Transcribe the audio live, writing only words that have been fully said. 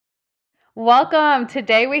Welcome.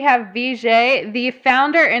 Today we have Vijay, the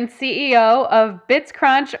founder and CEO of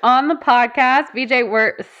BitsCrunch on the podcast. Vijay,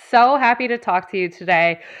 we're so happy to talk to you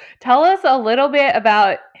today. Tell us a little bit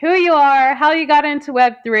about who you are, how you got into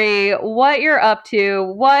Web3, what you're up to,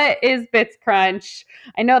 what is BitsCrunch.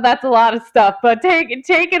 I know that's a lot of stuff, but take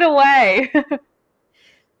it away.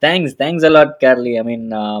 Thanks a lot, Carly. I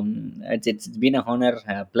mean, it's been a honor,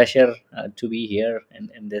 pleasure to be here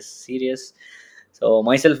in this series. So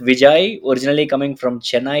myself, Vijay, originally coming from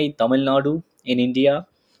Chennai, Tamil Nadu in India,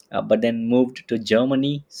 but then moved to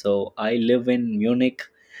Germany. So I live in Munich,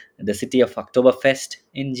 the city of Oktoberfest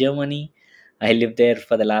in Germany. I lived there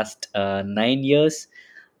for the last 9 years.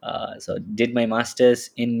 So did my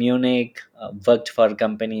masters in Munich, worked for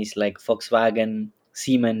companies like Volkswagen,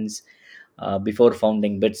 Siemens, before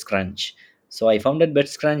founding BitsCrunch. So I founded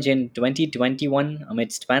BitsCrunch in 2021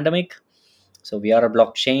 amidst pandemic. So we are a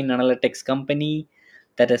blockchain analytics company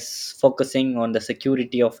that is focusing on the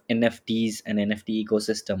security of NFTs and NFT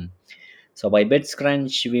ecosystem. So by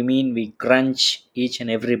BitsCrunch, we mean we crunch each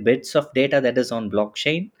and every bits of data that is on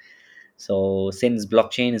blockchain. So since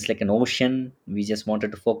blockchain is like an ocean, we just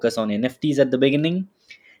wanted to focus on NFTs at the beginning,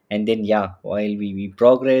 and then yeah, while we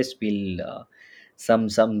progress, we'll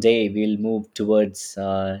someday we'll move towards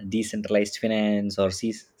decentralized finance or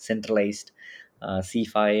centralized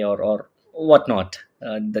CFI or whatnot.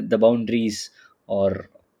 The boundaries or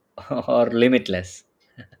or limitless.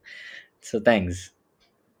 So thanks.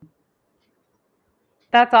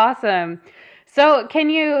 That's awesome. So, can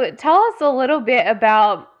you tell us a little bit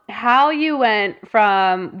about how you went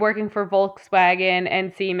from working for Volkswagen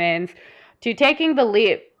and Siemens to taking the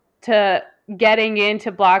leap to getting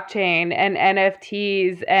into blockchain and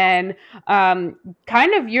NFTs and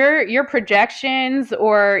kind of your projections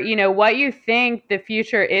or what you think the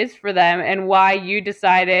future is for them and why you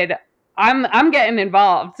decided I'm getting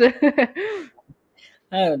involved. The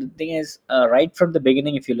thing is, right from the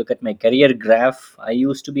beginning, if you look at my career graph, I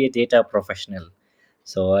used to be a data professional.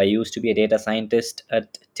 So I used to be a data scientist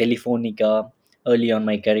at Telefonica early on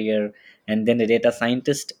my career, and then a data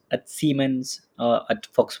scientist at Siemens, at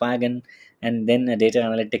Volkswagen, and then a data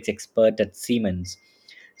analytics expert at Siemens.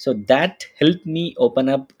 So that helped me open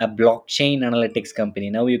up a blockchain analytics company.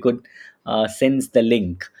 Now you could sense the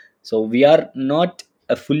link. So we are not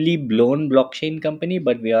a fully blown blockchain company,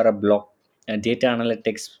 but we are a data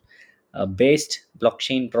analytics based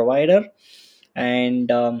blockchain provider.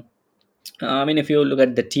 And I mean, if you look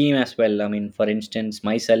at the team as well, I mean, for instance,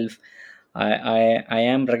 myself, I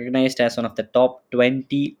am recognized as one of the top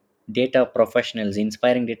 20 data professionals,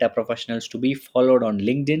 inspiring data professionals to be followed on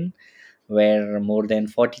LinkedIn, where more than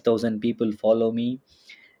 40,000 people follow me.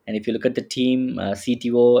 And if you look at the team,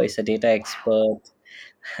 CTO is a data expert.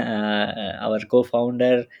 Our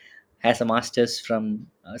co-founder has a master's from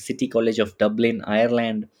City College of Dublin,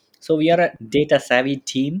 Ireland. So we are a data savvy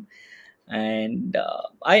team, and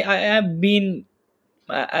I have been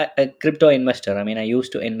a crypto investor. I mean, I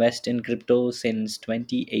used to invest in crypto since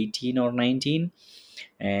 2018 or 19,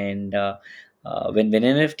 and when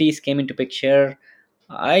NFTs came into picture,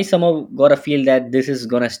 I somehow got a feel that this is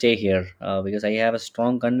gonna stay here because I have a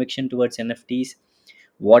strong conviction towards NFTs.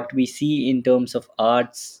 What we see in terms of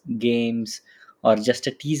arts, games, or just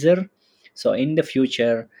a teaser. So in the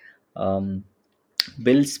future, um,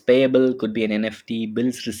 bills payable could be an NFT,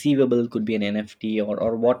 bills receivable could be an NFT,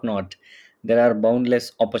 or whatnot. There are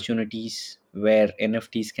boundless opportunities where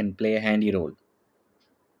NFTs can play a handy role.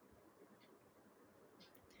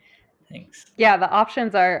 Thanks. Yeah, the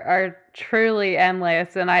options are truly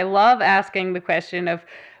endless, and I love asking the question of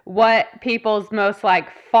what people's most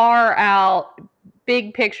like far out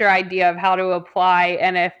big picture idea of how to apply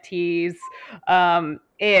NFTs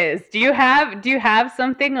is. Do you have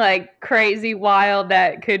something like crazy wild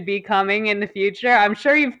that could be coming in the future? I'm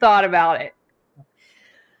sure you've thought about it.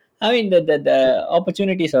 I mean, the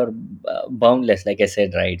opportunities are boundless, like I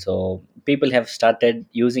said, right? So people have started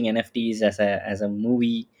using NFTs as a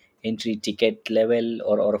movie entry ticket level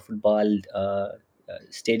or a football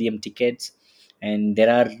stadium tickets, and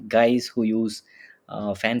there are guys who use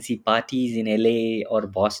fancy parties in LA or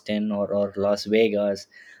Boston or Las Vegas,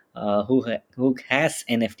 who has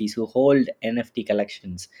NFTs, who hold NFT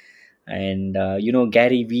collections, and I'm a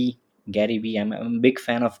big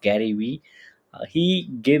fan of Gary Vee. He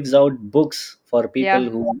gives out books for people Yeah.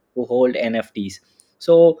 who hold NFTs.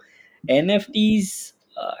 So NFTs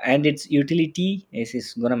and its utility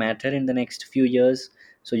is going to matter in the next few years.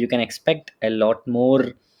 So you can expect a lot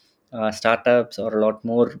more startups or a lot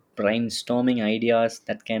more brainstorming ideas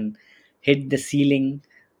that can hit the ceiling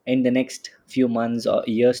in the next few months or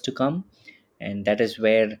years to come. And that is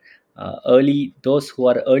where Early, those who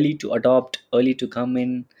are early to adopt, early to come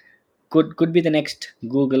in, could be the next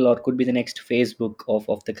Google or could be the next Facebook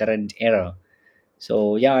of the current era.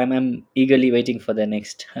 So yeah, I'm eagerly waiting for the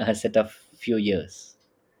next set of few years.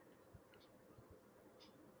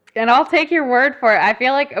 And I'll take your word for it. I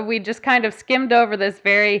feel like we just kind of skimmed over this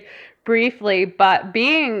very briefly, but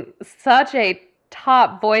being such a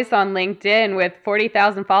top voice on LinkedIn with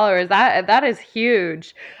 40,000 followers, that is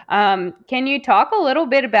huge. Can you talk a little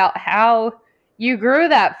bit about how you grew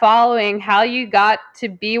that following, how you got to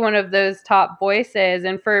be one of those top voices,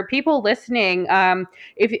 and for people listening,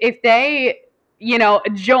 if they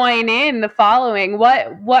join in the following,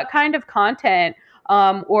 what kind of content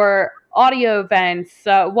or audio events,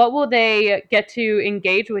 what will they get to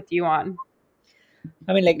engage with you on?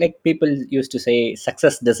 I mean, like people used to say,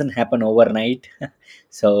 success doesn't happen overnight.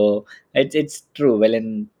 So it's true, well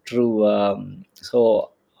and true.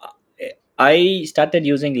 So I started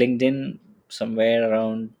using LinkedIn somewhere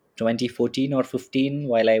around 2014 or 15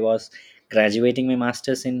 while I was graduating my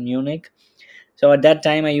masters in Munich. So at that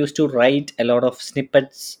time, I used to write a lot of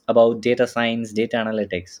snippets about data science, data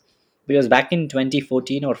analytics, because back in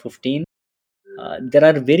 2014 or 15, there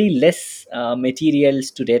are very less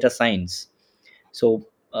materials to data science. So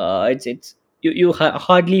it's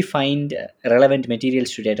hardly find relevant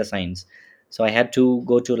materials to data science. So I had to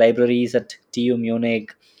go to libraries at TU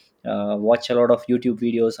Munich, watch a lot of YouTube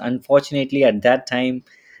videos. Unfortunately, at that time,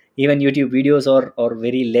 even YouTube videos are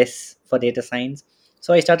very less for data science.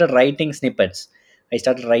 So I started writing snippets. I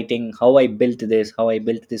started writing how I built this, how I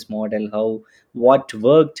built this model, how what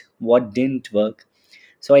worked, what didn't work.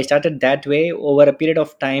 So I started that way. Over a period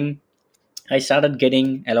of time, I started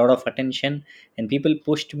getting a lot of attention, and people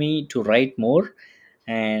pushed me to write more.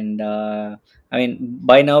 And I mean,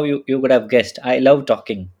 by now you could have guessed, I love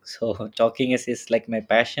talking. So talking is like my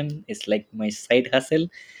passion, it's like my side hustle.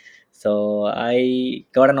 So I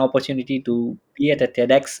got an opportunity to be at a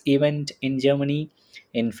TEDx event in Germany.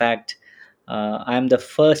 In fact, I'm the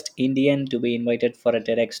first Indian to be invited for a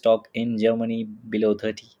TEDx talk in Germany below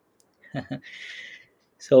 30.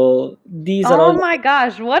 So these are Oh all. my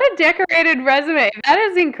gosh, what a decorated resume. That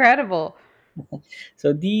is incredible.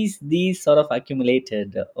 So these sort of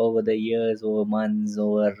accumulated over the years, over months,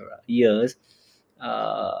 over years.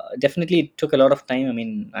 Definitely it took a lot of time. I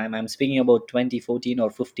mean, I'm speaking about 2014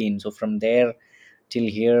 or 15. So from there till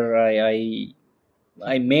here,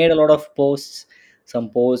 I made a lot of posts.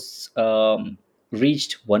 Some posts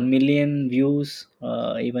reached 1 million views,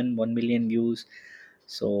 even 1 million views.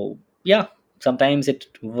 So yeah, sometimes it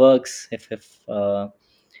works if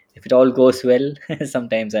it all goes well.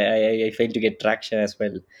 Sometimes I fail to get traction as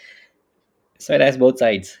well. So it has both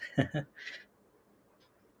sides.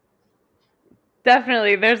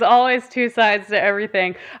 Definitely. There's always two sides to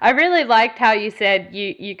everything. I really liked how you said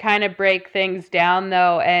you kind of break things down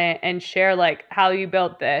though, and share like how you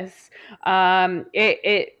built this.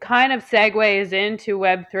 It kind of segues into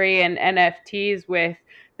Web3 and NFTs with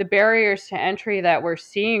the barriers to entry that we're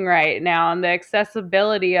seeing right now and the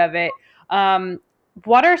accessibility of it.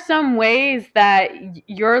 What are some ways that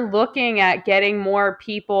you're looking at getting more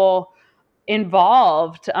people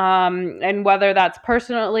involved, and whether that's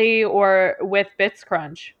personally or with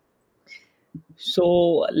BitsCrunch?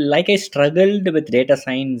 So, like I struggled with data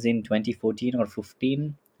science in 2014 or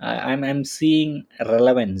 15, I'm seeing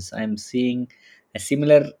relevance. I'm seeing a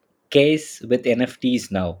similar case with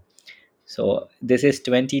NFTs now. So this is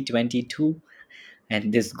 2022,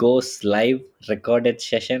 and this goes live recorded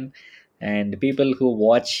session, and people who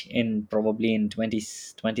watch in probably in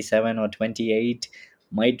 2027 or 28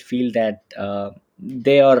 might feel that um,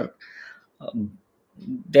 they are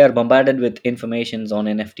bombarded with informations on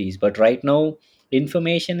NFTs. But right now,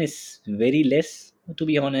 information is very less, to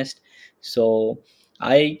be honest. So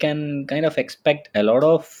I can kind of expect a lot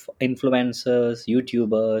of influencers,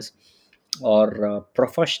 YouTubers, or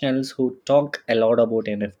professionals who talk a lot about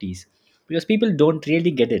NFTs, because people don't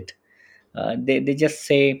really get it. They just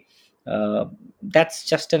say, that's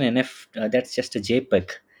just an that's just a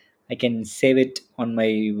JPEG. I can save it on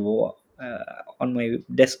on my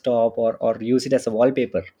desktop, or use it as a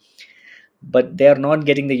wallpaper. But they are not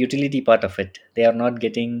getting the utility part of it. They are not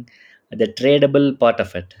getting the tradable part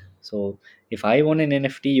of it. So if I want an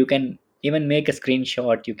NFT, you can even make a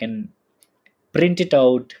screenshot. You can print it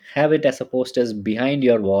out, have it as a posters behind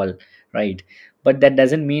your wall, right? But that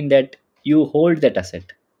doesn't mean that you hold that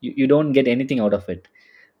asset. You don't get anything out of it.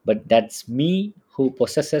 But that's me who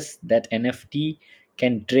possesses that NFT,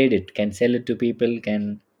 can trade it, can sell it to people,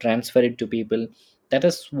 can transfer it to people. That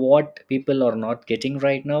is what people are not getting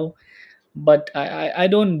right now. But I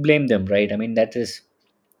don't blame them, right? I mean, that is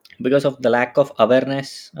because of the lack of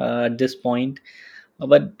awareness at this point.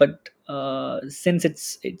 But since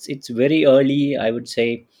it's very early, I would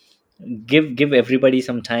say give everybody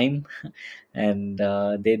some time, and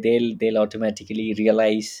they'll automatically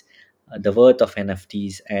realize the worth of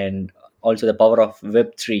NFTs and also the power of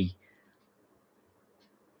Web3.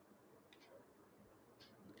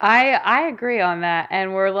 I agree on that,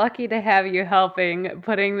 and we're lucky to have you helping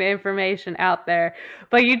putting the information out there.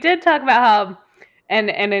 But you did talk about how, and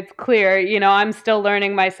it's clear, I'm still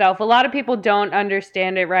learning myself. A lot of people don't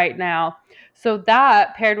understand it right now. So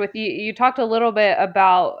that paired with you talked a little bit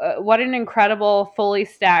about what an incredible fully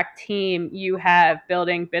stacked team you have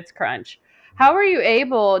building BitsCrunch. How are you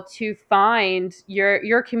able to find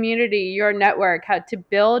your community, your network, how to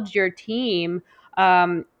build your team?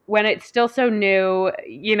 When it's still so new,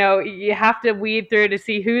 you have to weed through to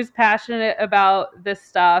see who's passionate about this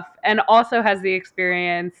stuff and also has the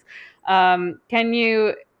experience. Can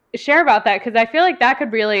you share about that? Because I feel like that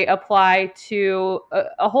could really apply to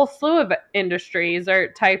a whole slew of industries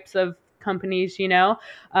or types of companies, kind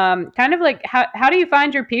of like how do you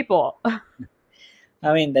find your people?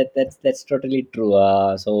 I mean that's totally true.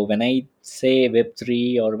 So when I say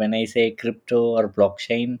Web3 or when I say crypto or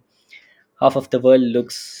blockchain, half of the world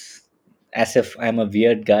looks as if I'm a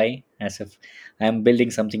weird guy, as if I'm building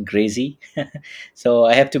something crazy. So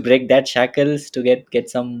I have to break that shackles to get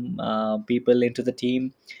some people into the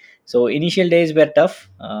team. So initial days were tough.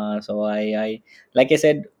 So I like I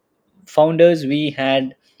said, founders we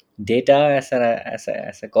had data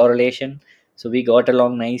as a correlation, so we got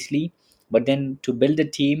along nicely. But then to build a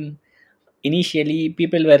team, initially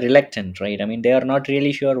people were reluctant, right? I mean, they are not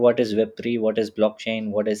really sure what is Web3, what is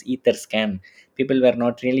blockchain, what is Etherscan. People were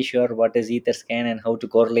not really sure what is Etherscan and how to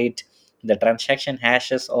correlate the transaction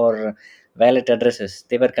hashes or wallet addresses.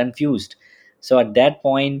 They were confused. So at that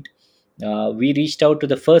point, we reached out to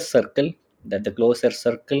the first circle, that the closer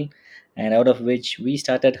circle, and out of which we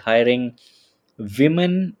started hiring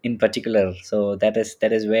women in particular. So that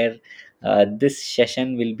is where this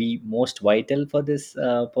session will be most vital for this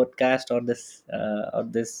podcast or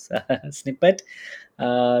this snippet.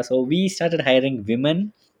 So we started hiring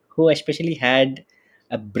women who especially had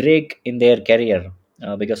a break in their career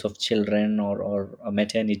because of children or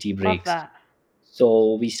maternity Love breaks. that.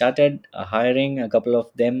 So we started hiring a couple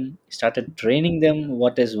of them, started training them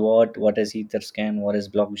what is what is Etherscan, what is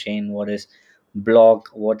blockchain, what is block,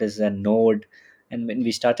 what is a node. And when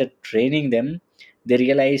we started training them, they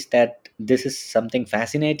realized that this is something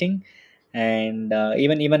fascinating. And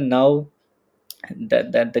even now,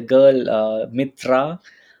 that the girl Mitra,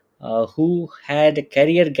 who had a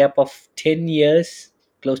career gap of 10 years,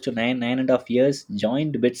 close to 9.5 years,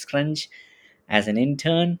 joined BitsCrunch as an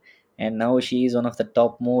intern, and now she is one of the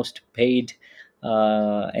top most paid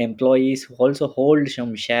employees who also hold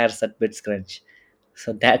some shares at BitsCrunch.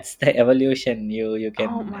 So that's the evolution you Oh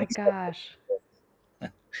can my expect. gosh.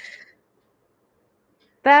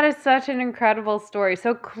 That is such an incredible story.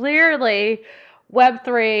 So clearly,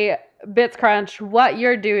 Web3, BitsCrunch, what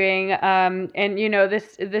you're doing, and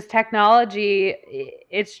this technology,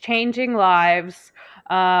 it's changing lives,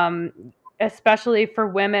 especially for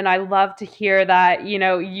women. I love to hear that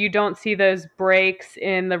you don't see those breaks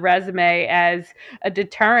in the resume as a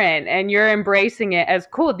deterrent, and you're embracing it as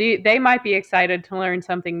cool. They might be excited to learn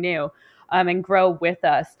something new, and grow with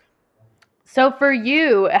us. So for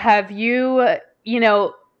you, have you,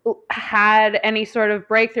 had any sort of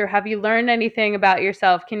breakthrough? Have you learned anything about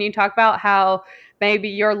yourself? Can you talk about how maybe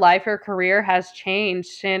your life or career has changed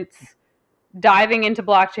since diving into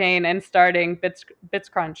blockchain and starting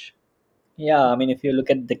BitsCrunch? Yeah, I mean, if you look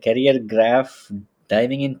at the career graph,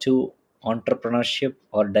 diving into entrepreneurship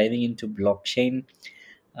or diving into blockchain,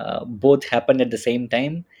 both happened at the same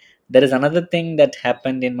time. There is another thing that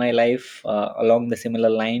happened in my life along the similar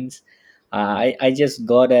lines. I just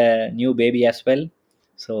got a new baby as well.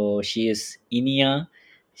 So she is Inia.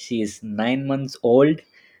 She is 9 months old.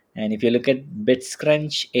 And if you look at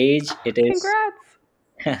BitsCrunch age, it is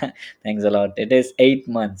Congrats. thanks a lot. It is 8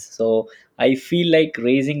 months. So I feel like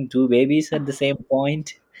raising two babies at the same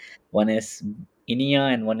point. One is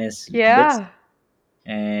Inia and one is Bits. Yeah.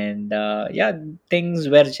 And yeah, things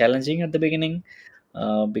were challenging at the beginning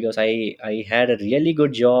because I had a really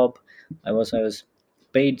good job. I was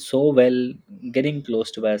paid so well, getting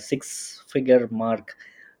close to a six-figure mark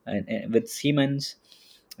with Siemens.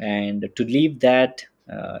 And to leave that,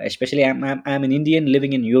 especially I'm an Indian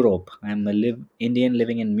living in Europe. I'm a Indian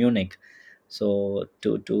living in Munich. So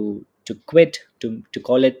to quit, to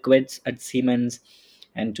call it quits at Siemens,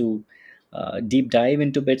 and to deep dive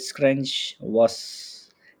into BitsCrunch was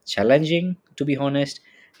challenging, to be honest.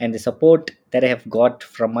 and the support that I have got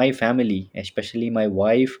from my family, especially my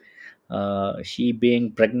wife. She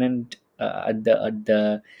being pregnant at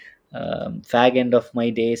the fag end of my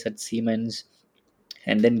days at Siemens,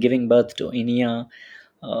 and then giving birth to Inia,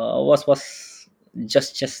 was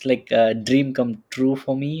just like a dream come true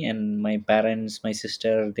for me. And my parents, my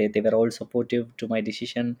sister, they were all supportive to my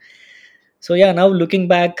decision. So yeah, now looking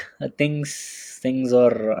back, things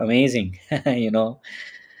are amazing. you know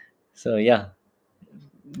so yeah,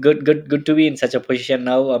 good to be in such a position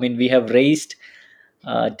now. I mean, we have raised,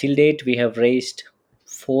 till date we have raised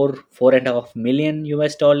 4.5 million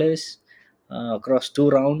US dollars across 2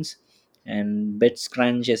 rounds. And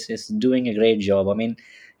BitScrunch is doing a great job. I mean,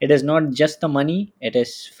 it is not just the money, it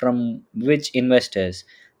is from which investors.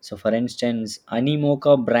 So for instance,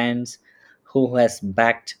 Animoca Brands, who has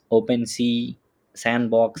backed OpenSea,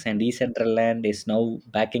 Sandbox, and Decentraland, is now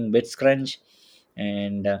backing BitScrunch.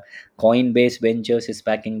 And Coinbase Ventures is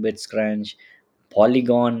backing BitScrunch,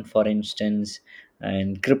 Polygon, for instance,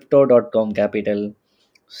 and Crypto.com Capital.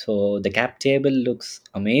 So the cap table looks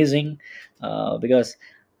amazing, because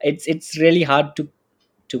it's really hard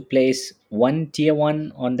to place one tier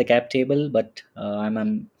one on the cap table, but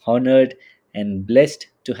I'm honored and blessed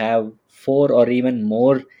to have four or even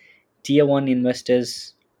more tier one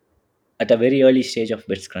investors at a very early stage of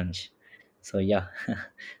BitScrunch. So yeah,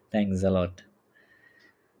 thanks a lot.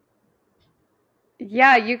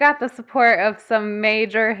 Yeah, you got the support of some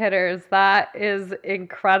major hitters. That is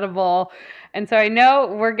incredible. And so I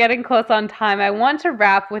know we're getting close on time. I want to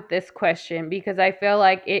wrap with this question because I feel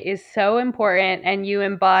like it is so important and you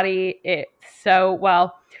embody it so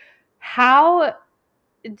well. How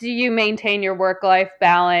do you maintain your work life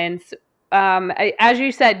balance? As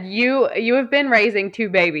you said, you have been raising two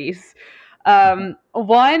babies.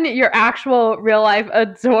 One, your actual real life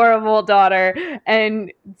adorable daughter,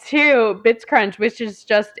 and two, Bits Crunch, which is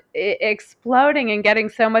just exploding and getting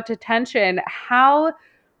so much attention. How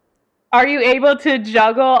are you able to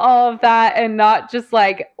juggle all of that and not just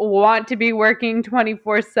like want to be working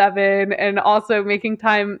 24/7 and also making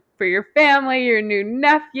time for your family, your new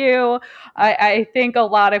nephew? I think a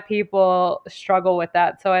lot of people struggle with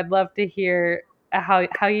that. So I'd love to hear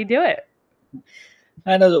how you do it.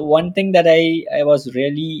 And one thing that I was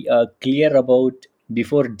really clear about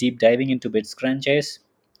before deep diving into BitScrunch is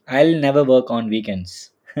I'll never work on weekends.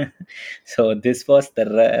 So this was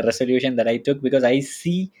the resolution that I took, because I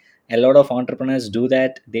see a lot of entrepreneurs do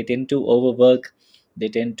that. They tend to overwork. They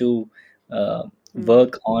tend to uh, Mm.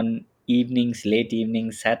 work on evenings, late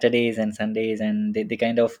evenings, Saturdays and Sundays, and they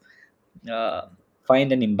kind of uh,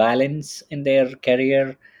 find an imbalance in their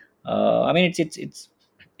career. I mean,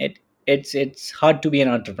 it, it's hard to be an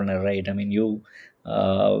entrepreneur, right? I mean,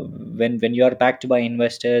 when you are backed by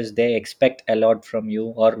investors, they expect a lot from you.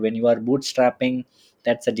 Or when you are bootstrapping,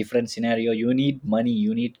 that's a different scenario. You need money,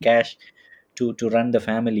 you need cash to run the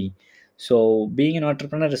family. So being an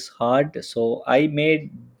entrepreneur is hard. So I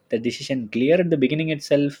made the decision clear at the beginning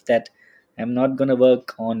itself that I'm not going to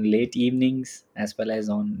work on late evenings as well as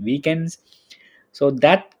on weekends. So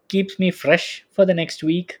that keeps me fresh for the next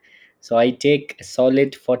week. So I take a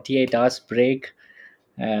solid 48 hours break,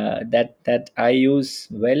 that I use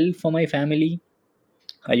well for my family.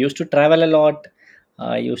 I used to travel a lot.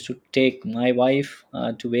 I used to take my wife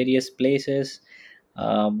to various places,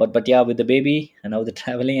 but yeah, with the baby and now the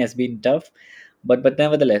traveling has been tough. But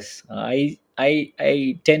nevertheless, I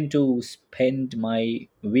tend to spend my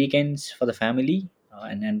weekends for the family,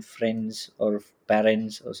 and friends or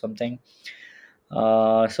parents or something.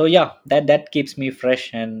 So yeah, that keeps me fresh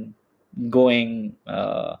and going,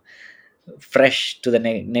 fresh to the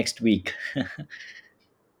next week.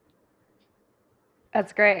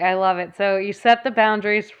 That's great. I love it. So you set the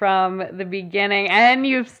boundaries from the beginning and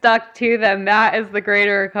you've stuck to them. That is the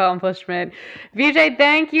greater accomplishment. Vijay,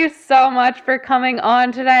 thank you so much for coming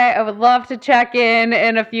on today. I would love to check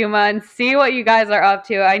in a few months, see what you guys are up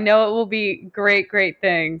to. I know it will be great, great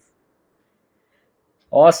things.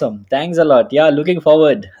 Awesome. Thanks a lot. Yeah, looking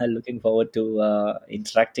forward. Looking forward to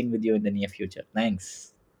interacting with you in the near future. Thanks.